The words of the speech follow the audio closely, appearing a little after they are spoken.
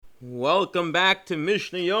Welcome back to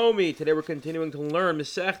Mishna Yomi. Today we're continuing to learn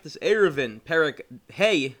Masechtas Eruvin, Perek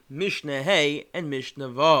Hey, Mishna Hey, and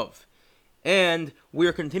Mishna Vav. And we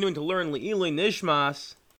are continuing to learn Le'iloi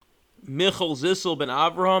Nishmas, Michal Zissel ben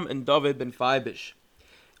Avraham and David ben Faibish.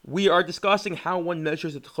 We are discussing how one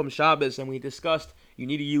measures the Tchum Shabbos, and we discussed you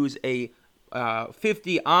need to use a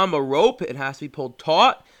 50 amma rope. It has to be pulled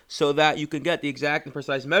taut so that you can get the exact and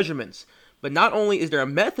precise measurements. But not only is there a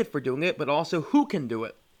method for doing it, but also who can do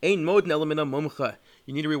it. Ein modin elamina mumcha.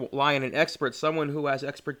 You need to rely on an expert, someone who has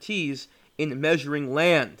expertise in measuring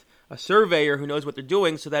land, a surveyor who knows what they're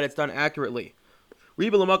doing so that it's done accurately.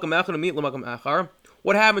 What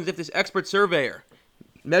happens if this expert surveyor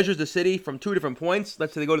measures the city from two different points?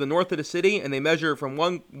 Let's say they go to the north of the city and they measure from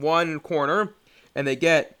one corner and they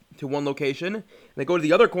get to one location. And they go to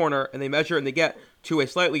the other corner and they measure and they get to a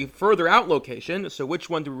slightly further out location. So which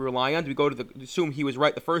one do we rely on? Do we assume he was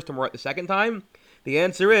right the first time or right the second time? The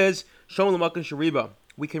answer is Shom L'Makan Shariba.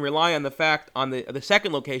 We can rely on the fact on the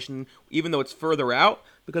second location, even though it's further out,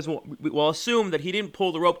 because we'll assume that he didn't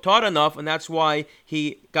pull the rope taut enough, and that's why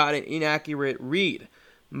he got an inaccurate read.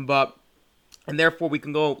 And therefore we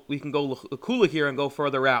can go L'Kula here and go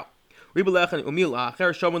further out. What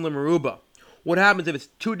happens if it's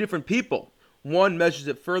two different people? One measures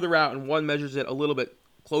it further out and one measures it a little bit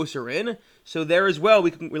closer in? So there as well,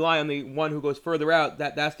 we can rely on the one who goes further out.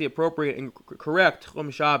 That's the appropriate and correct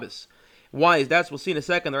Tchum Shabbos. Why is that? We'll see in a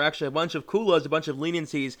second. There are actually a bunch of kulas, a bunch of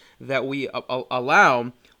leniencies that we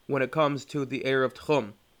allow when it comes to the Erev of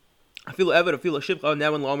Tchum.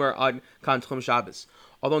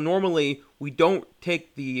 Although normally we don't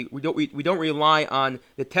rely on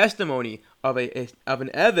the testimony of an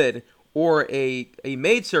Eved or a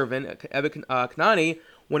maidservant, Eved Knani.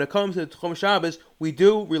 When it comes to the Tchum Shabbos, we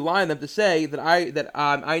do rely on them to say that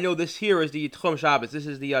I know this here is the Tchum Shabbos. This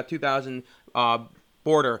is the 2,000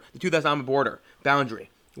 border, the 2,000 amma border boundary.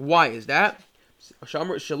 Why is that? Because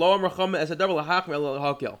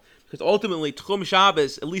ultimately Tchum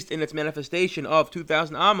Shabbos, at least in its manifestation of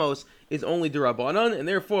 2,000 amos, is only D'Rabbanan, and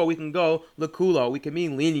therefore we can go L'Kula. We can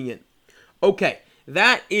mean lenient. Okay,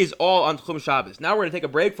 that is all on Tchum Shabbos. Now we're going to take a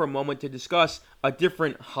break for a moment to discuss a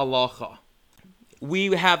different halacha.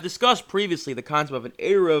 We have discussed previously the concept of an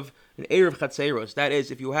Eruv Chatzeros. That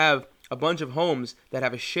is, if you have a bunch of homes that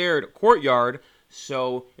have a shared courtyard,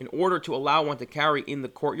 so in order to allow one to carry in the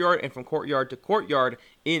courtyard and from courtyard to courtyard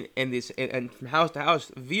and from house to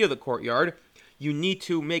house via the courtyard, you need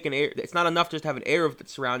to make an Eruv. It's not enough just to have an Eruv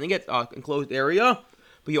that's surrounding it, enclosed area,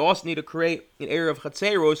 but you also need to create an Eruv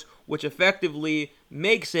Chatzeros, which effectively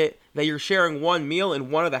makes it that you're sharing one meal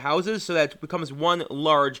in one of the houses, so that it becomes one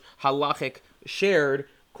large halachic shared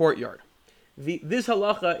courtyard. This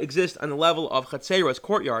halacha exists on the level of chatzeros,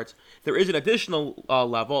 courtyards. There is an additional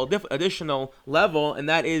level, and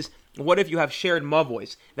that is, what if you have shared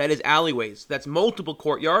mavois? That is alleyways. That's multiple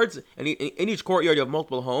courtyards, and in each courtyard you have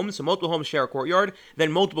multiple homes. So multiple homes share a courtyard.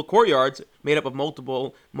 Then multiple courtyards, made up of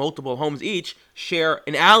multiple homes each, share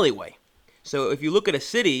an alleyway. So if you look at a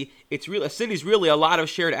city, a city's really a lot of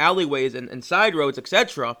shared alleyways and side roads,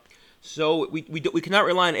 etc. So we cannot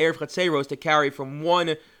rely on Erev Chatzeros to carry from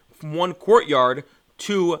one courtyard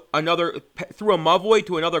to another, through a mavoi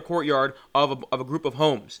to another courtyard of a group of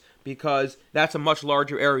homes, because that's a much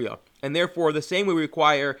larger area. And therefore, the same way we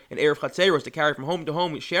require an Erev Chatzeros to carry from home to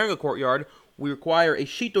home sharing a courtyard, we require a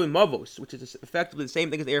Shitoi Mavos, which is effectively the same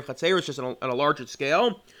thing as Erev Chatzeros, just on a larger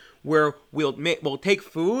scale, where we'll take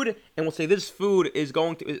food and we'll say this food is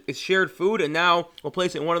shared food, and now we'll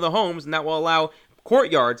place it in one of the homes, and that will allow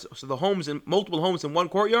courtyards, so the homes in multiple homes in one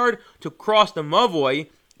courtyard, to cross the mavoi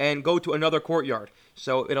and go to another courtyard.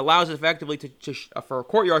 So it allows us effectively for a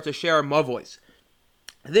courtyard to share mavois.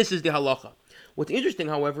 This is the halacha. What's interesting,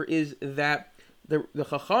 however, is that the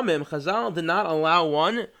Chachamim, Chazal, did not allow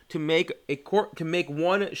one to make one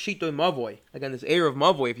shitoi mavoi. Again, this Erev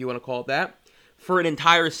mavoi, if you want to call it that, for an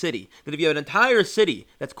entire city. That if you have an entire city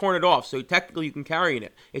that's cornered off, so technically you can carry in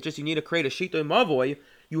it, it's just you need to create a shitoi mavoi,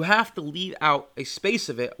 you have to leave out a space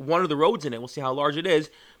of it, one of the roads in it. We'll see how large it is,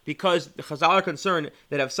 because the Chazal are concerned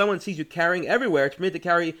that if someone sees you carrying everywhere, it's permitted to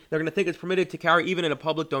carry. They're going to think it's permitted to carry even in a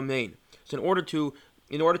public domain. So in order to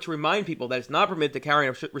remind people that it's not permitted to carry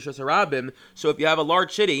in a Rishus Harabim, so if you have a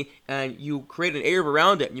large city and you create an area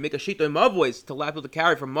around it and you make a shitoi mavois to allow people to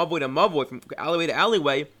carry from mavoi to mavoi, from alleyway to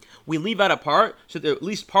alleyway, we leave out a part, so that at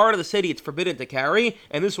least part of the city it's forbidden to carry,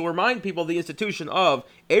 and this will remind people of the institution of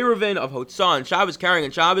Eruvin, of Hotzah, and Shabbos carrying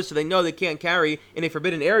in Shabbos, so they know they can't carry in a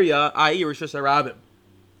forbidden area, i.e. Rishus Harabim.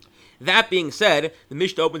 That being said, the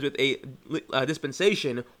Mishnah opens with a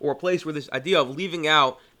dispensation, or a place where this idea of leaving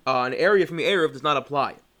out an area from the Erev does not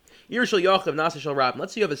apply. Irshal Yochav Nasa Shal Rab.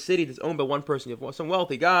 Let's say you have a city that's owned by one person. You have some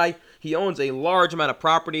wealthy guy. He owns a large amount of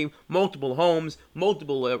property, multiple homes,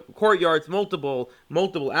 multiple courtyards, multiple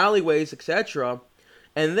alleyways, etc.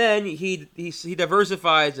 And then he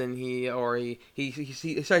diversifies and he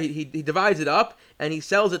divides it up and he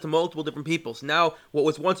sells it to multiple different people. So now what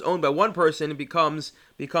was once owned by one person becomes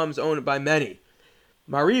owned by many.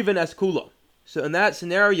 Marivin Eskula. So in that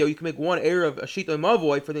scenario, you can make one area of a shito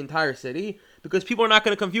mavoi for the entire city because people are not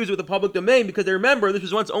going to confuse it with the public domain because they remember this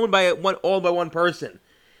was once owned by one person.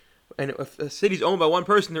 And if a city is owned by one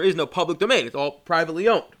person, there is no public domain; it's all privately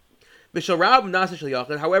owned.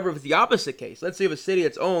 However, if it's the opposite case, let's say you have a city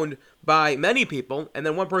that's owned by many people, and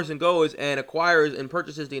then one person goes and acquires and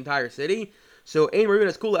purchases the entire city. So you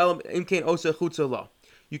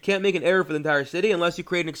can't make an Eruv for the entire city unless you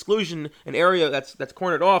create an exclusion, an area that's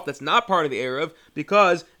cornered off, that's not part of the Eruv,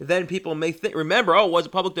 because then people may remember, oh, it was a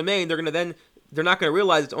public domain. They're not going to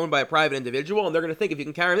realize it's owned by a private individual, and they're going to think if you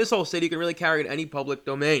can carry in this whole city, you can really carry in any public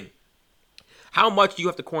domain. How much do you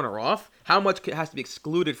have to corner off? How much has to be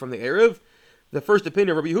excluded from the Eruv? The first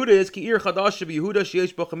opinion of Rabbi Yehuda is Ki Ir Chadasha b'Yehuda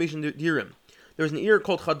sheyesh bo chamishin dirim. There's an Ir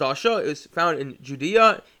called Chadasha. It's found in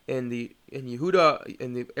Judea, in Yehuda,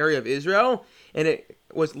 in the area of Israel, and it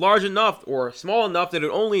was large enough or small enough that it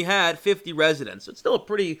only had 50 residents. It's still a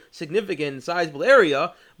pretty significant, sizable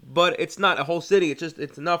area, but it's not a whole city.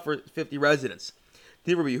 It's enough for 50 residents.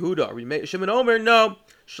 Rabbi Yehuda, Shimon Omer, no.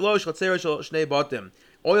 Shlosh chatzera shnei batim.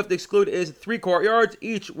 All you have to exclude is 3 courtyards,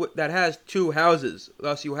 each that has 2 houses.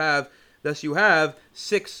 Thus you have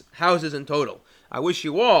 6 houses in total. I wish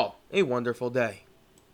you all a wonderful day.